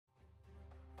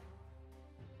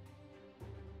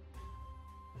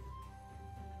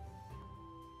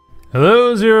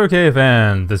Hello, 0K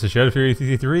fans! This is Shadow Fury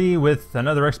 3 with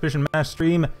another Expedition Match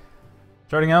stream,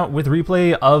 starting out with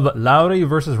replay of Lauri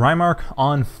versus RyMarq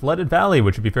on Flooded Valley,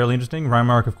 which would be fairly interesting.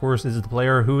 RyMarq, of course, is the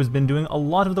player who has been doing a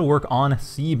lot of the work on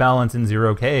sea balance in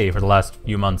 0K for the last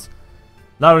few months.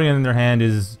 Lauri, on the other hand,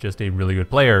 is just a really good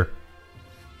player.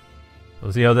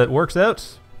 We'll see how that works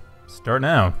out. Start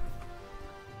now.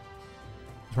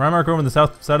 So RyMarq over on the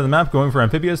south side of the map, going for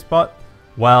Amphibious spot,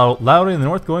 while Lauri in the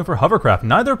north going for Hovercraft.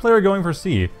 Neither player going for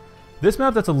sea. This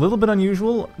map, that's a little bit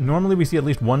unusual. Normally we see at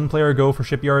least one player go for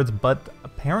shipyards, but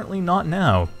apparently not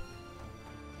now.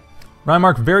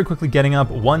 RyMarq very quickly getting up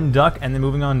one duck and then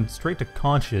moving on straight to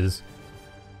conches,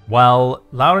 while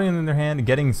Lauri on the other hand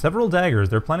getting several daggers.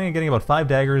 They're planning on getting about 5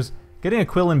 daggers, getting a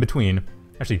quill in between.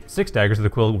 Actually, 6 daggers with a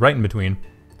quill right in between.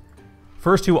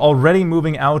 First two already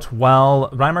moving out, while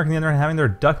RyMarq and the other hand having their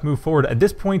duck move forward. At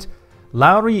this point,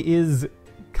 Lauri is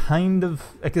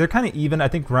they're kind of even. I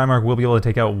think RyMarq will be able to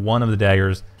take out one of the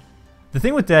daggers. The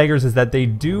thing with daggers is that they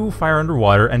do fire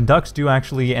underwater, and ducks do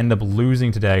actually end up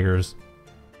losing to daggers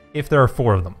if there are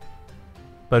 4 of them.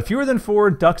 But fewer than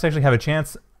 4, ducks actually have a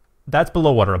chance. That's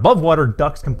below water. Above water,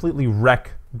 ducks completely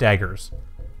wreck daggers.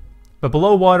 But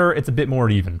below water, it's a bit more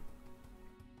even.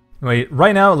 Anyway,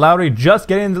 right now, Lauri just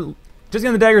getting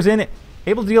the daggers in,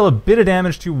 able to deal a bit of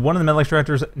damage to one of the metal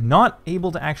extractors, not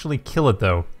able to actually kill it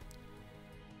though.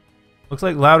 Looks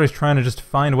like Lauri's trying to just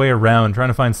find a way around, trying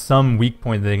to find some weak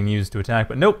point that they can use to attack,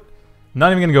 but nope.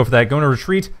 Not even going to go for that. Going to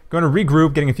retreat, going to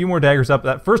regroup, getting a few more daggers up.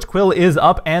 That first quill is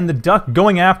up, and the duck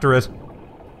going after it.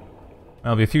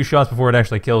 There'll be a few shots before it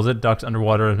actually kills it. Ducks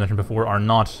underwater, as mentioned before, are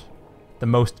not the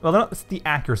most... Well, it's the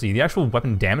accuracy. The actual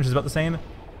weapon damage is about the same,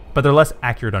 but they're less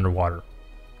accurate underwater.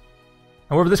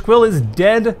 However, this quill is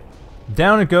dead.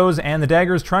 Down it goes, and the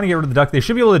dagger is trying to get rid of the duck. They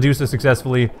should be able to do so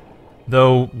successfully,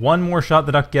 though one more shot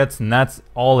the duck gets, and that's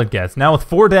all it gets. Now with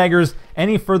 4 daggers,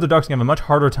 any further ducks can have a much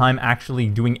harder time actually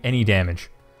doing any damage.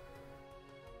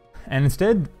 And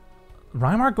instead,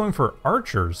 RyMarq going for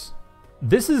archers.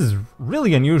 This is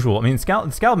really unusual. I mean,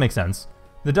 scallop makes sense.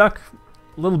 The duck,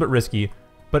 a little bit risky,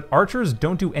 but archers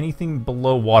don't do anything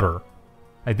below water.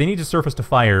 Like, they need to surface to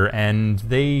fire, and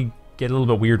they get a little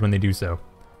bit weird when they do so.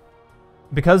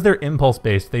 Because they're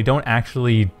impulse-based, they don't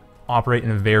actually operate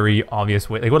in a very obvious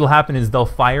way. Like, what'll happen is they'll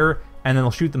fire, and then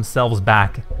they'll shoot themselves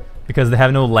back, because they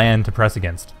have no land to press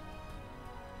against.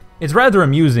 It's rather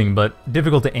amusing, but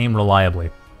difficult to aim reliably.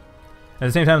 At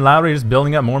the same time, Lauri just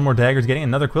building up more and more daggers, getting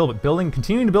another quill, but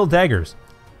continuing to build daggers.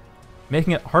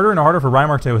 Making it harder and harder for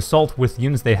RyMarq to assault with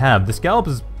units they have. The scallop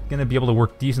is going to be able to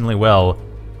work decently well,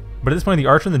 but at this point, the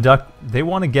archer and the duck, they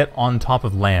want to get on top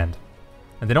of land.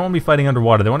 And they don't want to be fighting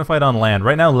underwater, they want to fight on land.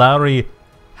 Right now, Lauri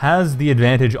has the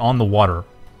advantage on the water.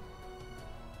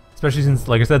 Especially since,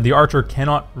 like I said, the archer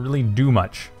cannot really do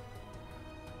much.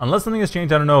 Unless something has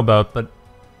changed I don't know about, but...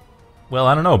 Well,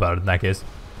 I don't know about it in that case.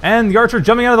 And the archer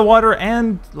jumping out of the water,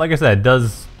 and, like I said,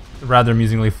 does rather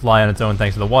amusingly fly on its own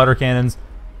thanks to the water cannons.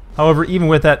 However, even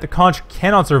with that, the conch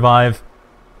cannot survive.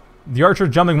 The archer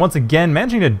jumping once again,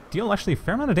 managing to deal actually a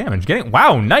fair amount of damage.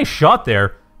 Wow, nice shot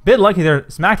there. Bit lucky there,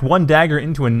 smacked one dagger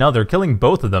into another, killing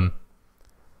both of them.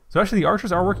 So actually the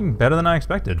archers are working better than I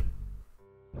expected.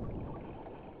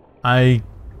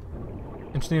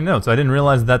 Interesting to note, so I didn't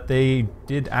realize that they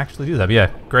did actually do that. But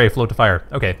yeah, great, float to fire.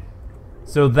 Okay.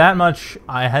 So that much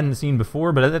I hadn't seen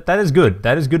before, but that is good.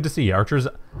 That is good to see. Archers,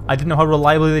 I didn't know how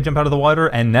reliably they jump out of the water,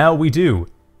 and now we do.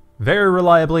 Very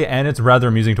reliably, and it's rather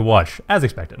amusing to watch, as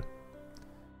expected.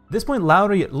 At this point,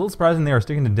 Lauri, a little surprising they are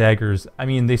sticking to daggers. I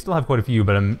mean, they still have quite a few,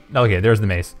 but okay, there's the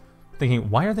mace. Thinking,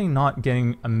 why are they not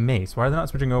getting a mace? Why are they not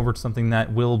switching over to something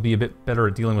that will be a bit better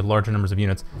at dealing with larger numbers of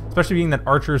units? Especially being that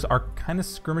archers are kind of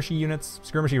skirmishy units,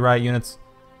 skirmishy riot units,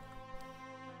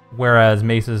 whereas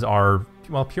maces are,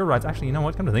 well, pure riots. Actually, you know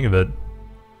what? Come to think of it.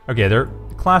 Okay, they're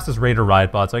classed as raid or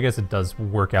riot bots, so I guess it does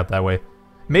work out that way.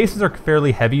 Maces are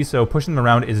fairly heavy, so pushing them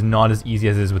around is not as easy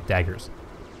as it is with daggers.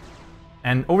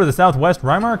 And over the southwest,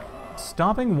 RyMarq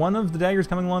stopping one of the daggers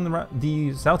coming along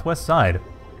the southwest side.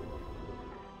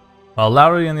 While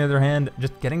Lauri, on the other hand,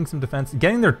 just getting some defense,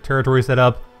 getting their territory set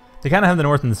up. They kind of have the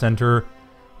north and the center.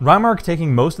 RyMarq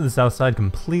taking most of the south side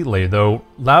completely, though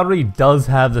Lauri does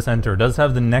have the center, does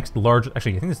have the next large...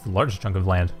 Actually, I think this is the largest chunk of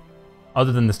land,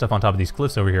 other than the stuff on top of these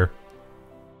cliffs over here.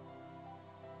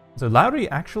 So Lauri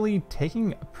actually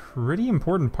taking a pretty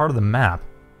important part of the map.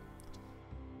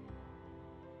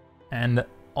 And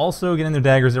also getting their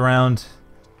daggers around.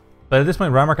 But at this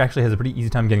point, RyMarq actually has a pretty easy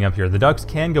time getting up here. The ducks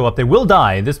can go up. They will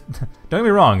die. Don't get me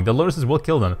wrong. The lotuses will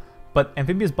kill them. But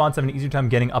amphibious bots have an easier time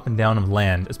getting up and down of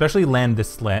land. Especially land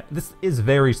this is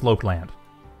very sloped land.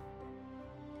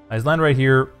 His land right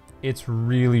here, it's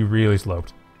really, really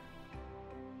sloped.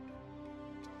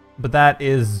 But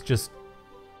that's just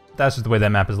the way that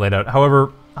map is laid out.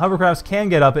 However, hovercrafts can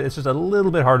get up it, it's just a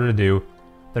little bit harder to do.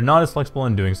 They're not as flexible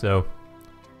in doing so.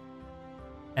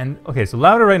 And, okay, so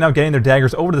Lauri right now getting their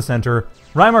daggers over to the center.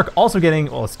 RyMarq also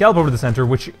getting, well, a scalp over to the center,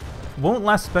 which won't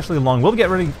last especially long. It'll get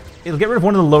rid of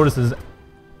one of the lotuses,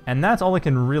 and that's all it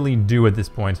can really do at this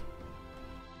point.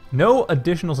 No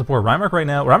additional support. RyMarq right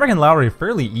now, RyMarq and Lauri are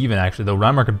fairly even, actually, though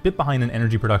RyMarq a bit behind in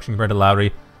energy production compared to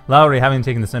Lauri. Lauri having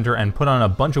taken the center and put on a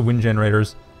bunch of wind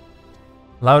generators.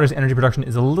 Lauri's energy production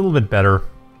is a little bit better.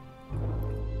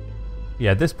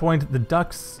 Yeah, at this point, the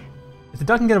ducks... If the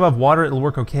duck can get above water, it'll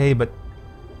work okay, but...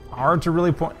 Archer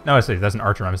really point... No, I say that's an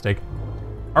Archer, my mistake.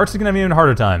 Archer's gonna have an even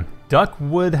harder time. Duck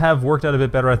would have worked out a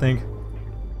bit better, I think.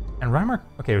 And RyMarq...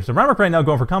 Okay, so RyMarq right now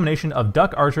going for a combination of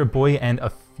Duck, Archer, Boy, and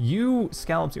a few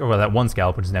scallops... Oh, well, that one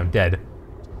scallop, which is now dead,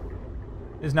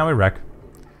 is now a wreck.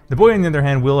 The Boy, on the other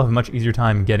hand, will have a much easier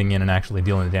time getting in and actually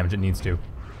dealing the damage it needs to.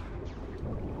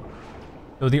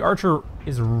 Though the Archer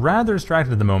is rather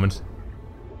distracted at the moment.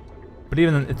 But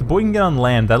even then, if the Boy can get on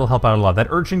land, that'll help out a lot. That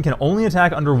Urchin can only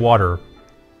attack underwater.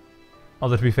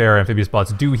 Although, to be fair, amphibious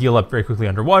bots do heal up very quickly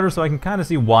underwater, so I can kind of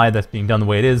see why that's being done the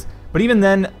way it is. But even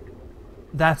then,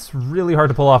 that's really hard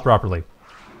to pull off properly.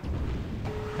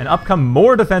 And up come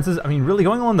more defenses. I mean, really,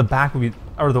 going along the back would be...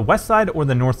 Or the west side or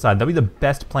the north side. That would be the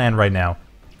best plan right now.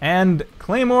 And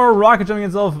Claymore rocket jumping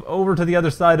itself over to the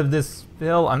other side of this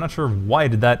hill. I'm not sure why it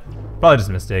did that. Probably just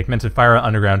a mistake. Meant to fire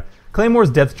underground. Claymore's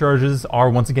depth charges are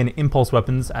once again impulse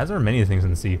weapons, as are many things in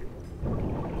the sea.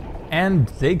 And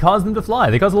they cause them to fly.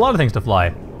 They cause a lot of things to fly.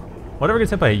 Whatever gets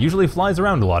hit by it usually flies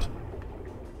around a lot.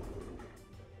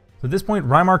 So at this point,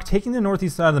 RyMarq taking the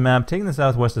northeast side of the map, taking the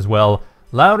southwest as well.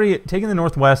 Lauri taking the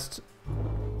northwest.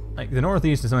 Like, the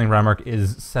northeast is something RyMarq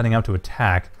is setting out to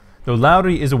attack. Though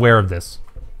Lauri is aware of this.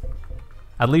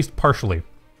 At least partially.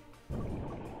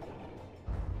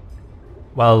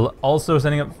 While also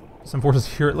setting up some forces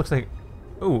here, it looks like...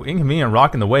 Oh, inconvenient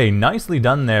rock in the way. Nicely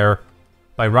done there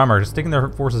by RyMarq, just sticking their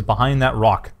forces behind that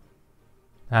rock.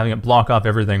 Having it block off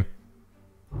everything.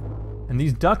 And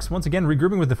these ducks, once again,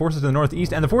 regrouping with the forces to the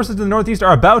northeast. And the forces to the northeast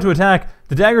are about to attack.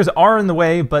 The daggers are in the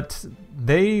way, but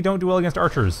they don't do well against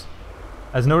archers.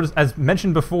 As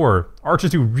mentioned before,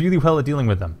 archers do really well at dealing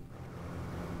with them.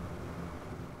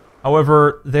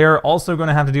 However, they're also going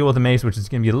to have to deal with the mace, which is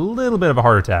going to be a little bit of a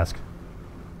harder task.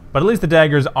 But at least the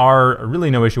daggers are really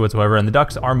no issue whatsoever, and the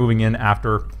ducks are moving in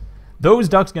after. Those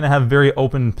ducks are going to have a very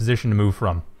open position to move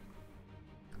from.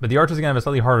 But the archers are going to have a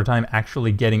slightly harder time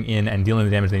actually getting in and dealing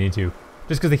the damage they need to,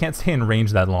 just because they can't stay in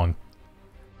range that long.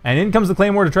 And in comes the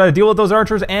Claymore to try to deal with those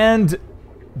archers, and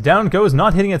down it goes,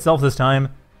 not hitting itself this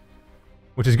time.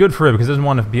 Which is good for it, because it doesn't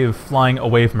want to be flying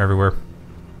away from everywhere.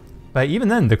 But even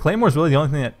then, the Claymore is really the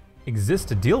only thing that exists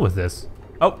to deal with this.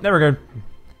 Oh, there we go.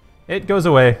 It goes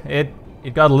away.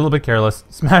 It got a little bit careless.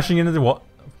 Smashing into the wall.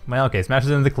 Well, okay, smashes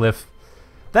into the cliff.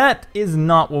 That is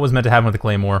not what was meant to happen with the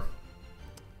Claymore.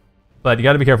 But you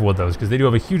gotta be careful with those, because they do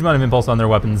have a huge amount of impulse on their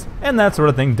weapons, and that sort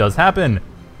of thing does happen.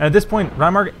 And at this point,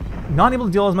 RyMarq not able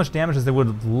to deal as much damage as they would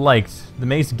have liked. The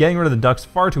mace getting rid of the ducks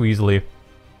far too easily.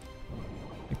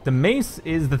 The mace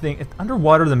is the thing. If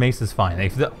underwater, the mace is fine.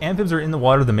 If the amphibs are in the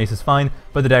water, the mace is fine,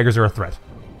 but the daggers are a threat.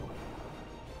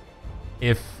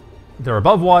 If they're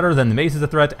above water, then the mace is a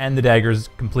threat, and the daggers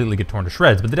completely get torn to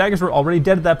shreds. But the daggers were already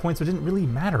dead at that point, so it didn't really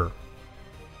matter.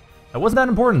 That wasn't that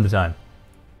important at the time.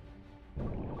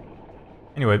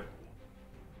 Anyway,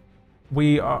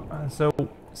 we are... so,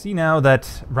 see now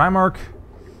that RyMarq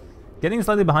getting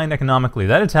slightly behind economically.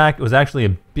 That attack was actually a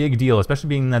big deal, especially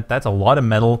being that that's a lot of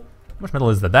metal. How much metal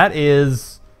is that? That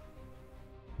is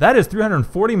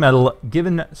 340 metal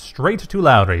given straight to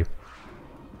Lauri.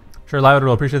 Sure, Lauri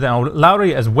will appreciate that. And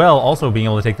Lauri as well also being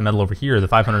able to take the metal over here, the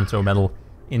 500 or so metal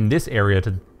in this area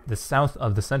to the south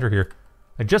of the center here.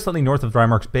 Like just slightly north of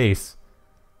RyMarq's base.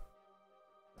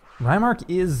 RyMarq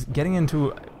is getting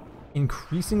into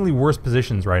increasingly worse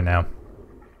positions right now.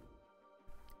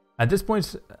 At this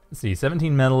point, let's see,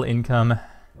 17 metal income.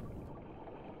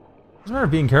 It's a matter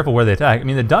of being careful where they attack. I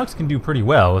mean, the ducks can do pretty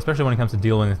well, especially when it comes to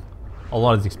dealing with a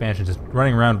lot of these expansions, just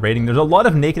running around raiding. There's a lot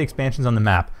of naked expansions on the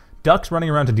map. Ducks running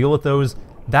around to deal with those,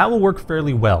 that will work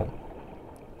fairly well.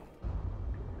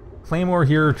 Claymore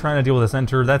here trying to deal with the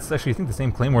center. That's actually, I think, the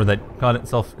same Claymore that got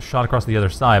itself shot across the other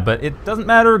side, but it doesn't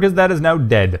matter because that is now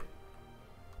dead.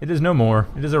 It is no more.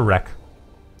 It is a wreck.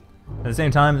 At the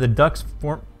same time, the ducks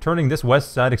turning this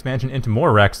west side expansion into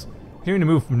more wrecks. Continuing to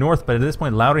move north, but at this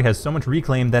point, Lauri has so much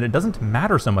reclaim that it doesn't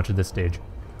matter so much at this stage.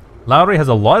 Lauri has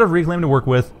a lot of reclaim to work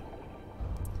with.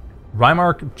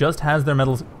 RyMarq just has their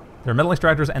metals their metal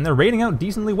extractors, and they're raiding out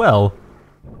decently well.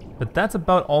 But that's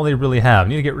about all they really have.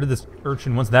 Need to get rid of this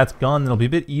urchin. Once that's gone, it'll be a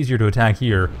bit easier to attack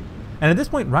here. And at this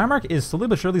point, RyMarq is slowly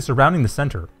but surely surrounding the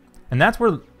center. And that's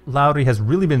where Lauri has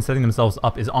really been setting themselves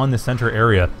up, is on the center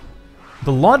area.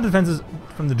 The lot of defenses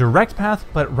from the direct path,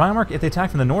 but RyMarq, if they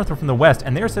attack from the north or from the west,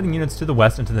 and they're sending units to the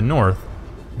west and to the north,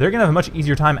 they're going to have a much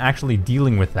easier time actually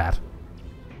dealing with that.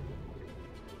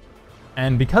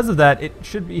 And because of that, it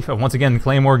should be, once again,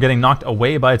 Claymore getting knocked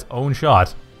away by its own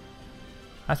shot.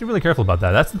 I have to be really careful about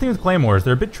that. That's the thing with Claymores.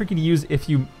 They're a bit tricky to use if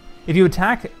you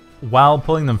attack while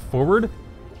pulling them forward.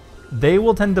 They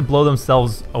will tend to blow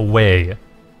themselves away.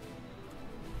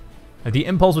 The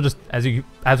impulse will just, as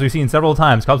we've seen several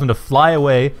times, cause them to fly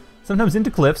away, sometimes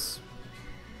into cliffs,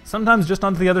 sometimes just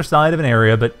onto the other side of an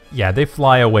area, but yeah, they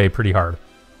fly away pretty hard.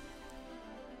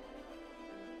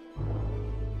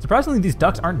 Surprisingly, these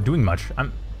ducks aren't doing much.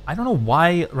 I don't know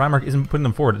why RyMarq isn't putting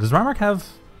them forward. Does RyMarq have...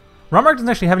 RyMarq doesn't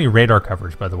actually have any radar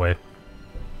coverage, by the way.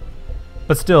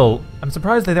 But still, I'm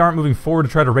surprised that they aren't moving forward to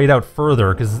try to raid out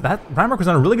further, because that RyMarq was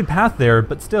on a really good path there,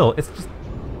 but still, it's just...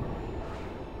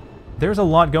 There's a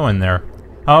lot going there.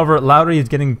 However, Lauri is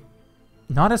getting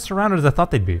not as surrounded as I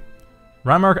thought they'd be.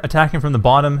 RyMarq attacking from the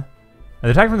bottom. They're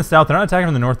attacking from the south, they're not attacking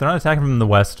from the north, they're not attacking from the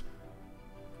west.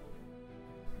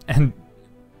 And...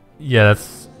 yeah,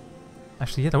 that's...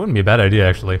 actually, yeah, that wouldn't be a bad idea,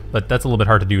 actually. But that's a little bit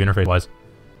hard to do interface-wise.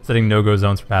 Setting no-go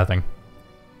zones for pathing.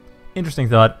 Interesting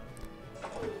thought.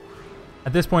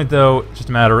 At this point, though, it's just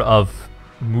a matter of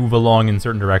move along in a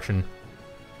certain direction.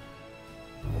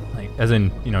 Like, as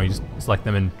in, you know, you just select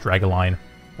them and drag a line.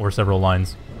 Or several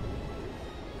lines.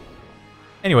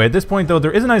 Anyway, at this point, though,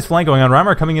 there is a nice flank going on.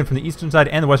 RyMarq coming in from the eastern side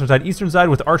and the western side. Eastern side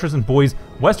with archers and boys.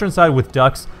 Western side with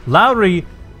ducks. Lauri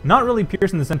not really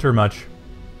piercing the center much.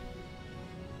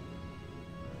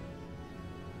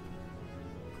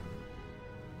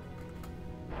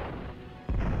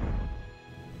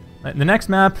 The next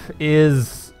map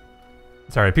is...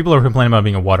 sorry, people are complaining about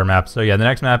being a water map. So yeah, the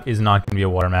next map is not going to be a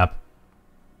water map.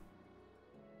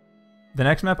 The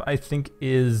next map, I think,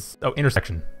 is... oh,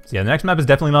 intersection. So yeah, the next map is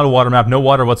definitely not a water map. No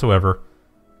water whatsoever.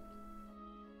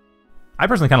 I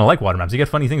personally kind of like water maps. You get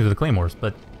funny things with the Claymores,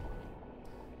 but...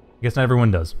 I guess not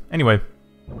everyone does. Anyway.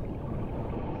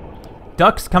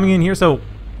 Ducks coming in here. So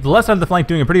the left side of the flank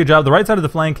doing a pretty good job. The right side of the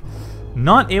flank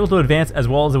not able to advance as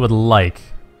well as it would like.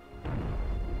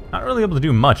 Not really able to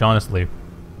do much, honestly.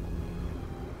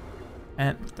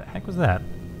 And what the heck was that?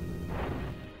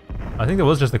 I think that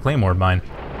was just the Claymore mine.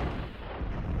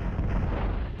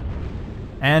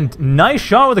 And nice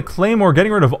shot with a Claymore,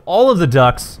 getting rid of all of the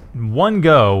ducks in one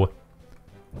go.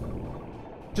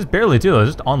 Just barely, too.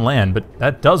 Just on land, but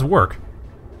that does work.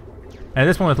 And at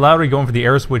this point, with Lauri going for the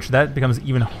air switch, that becomes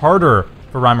even harder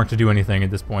for RyMarq to do anything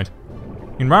at this point.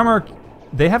 In RyMarq,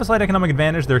 they have a slight economic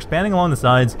advantage. They're expanding along the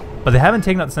sides, but they haven't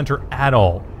taken out the center at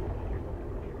all.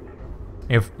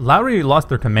 If Lauri lost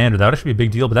their commander, that would actually be a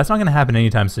big deal, but that's not going to happen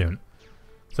anytime soon.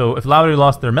 So if Lauri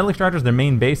lost their metal extractors, their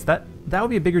main base, that would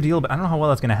be a bigger deal, but I don't know how well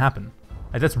that's going to happen.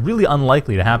 Like, that's really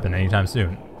unlikely to happen anytime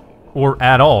soon. Or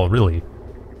at all, really.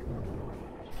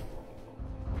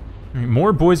 I mean,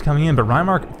 more boys coming in, but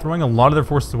RyMarq throwing a lot of their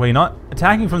forces away, not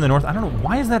attacking from the north. I don't know,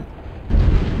 why is that...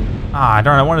 ah,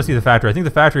 darn, I want to see the factory. I think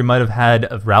the factory might have had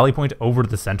a rally point over to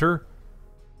the center.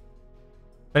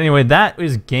 But anyway, that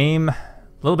is game. A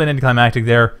little bit anticlimactic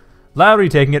there. Lauri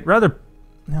taking it, rather...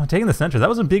 no, taking the center, that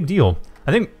was a big deal.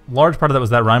 I think large part of that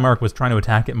was that RyMarq was trying to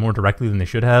attack it more directly than they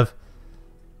should have.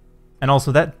 And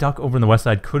also, that duck over on the west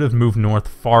side could have moved north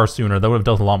far sooner. That would have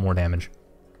dealt a lot more damage.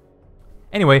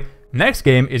 Anyway, next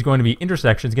game is going to be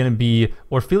Intersection. It's going to be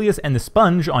Orpheus and the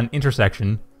Sponge on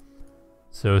Intersection.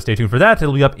 So stay tuned for that.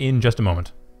 It'll be up in just a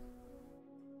moment.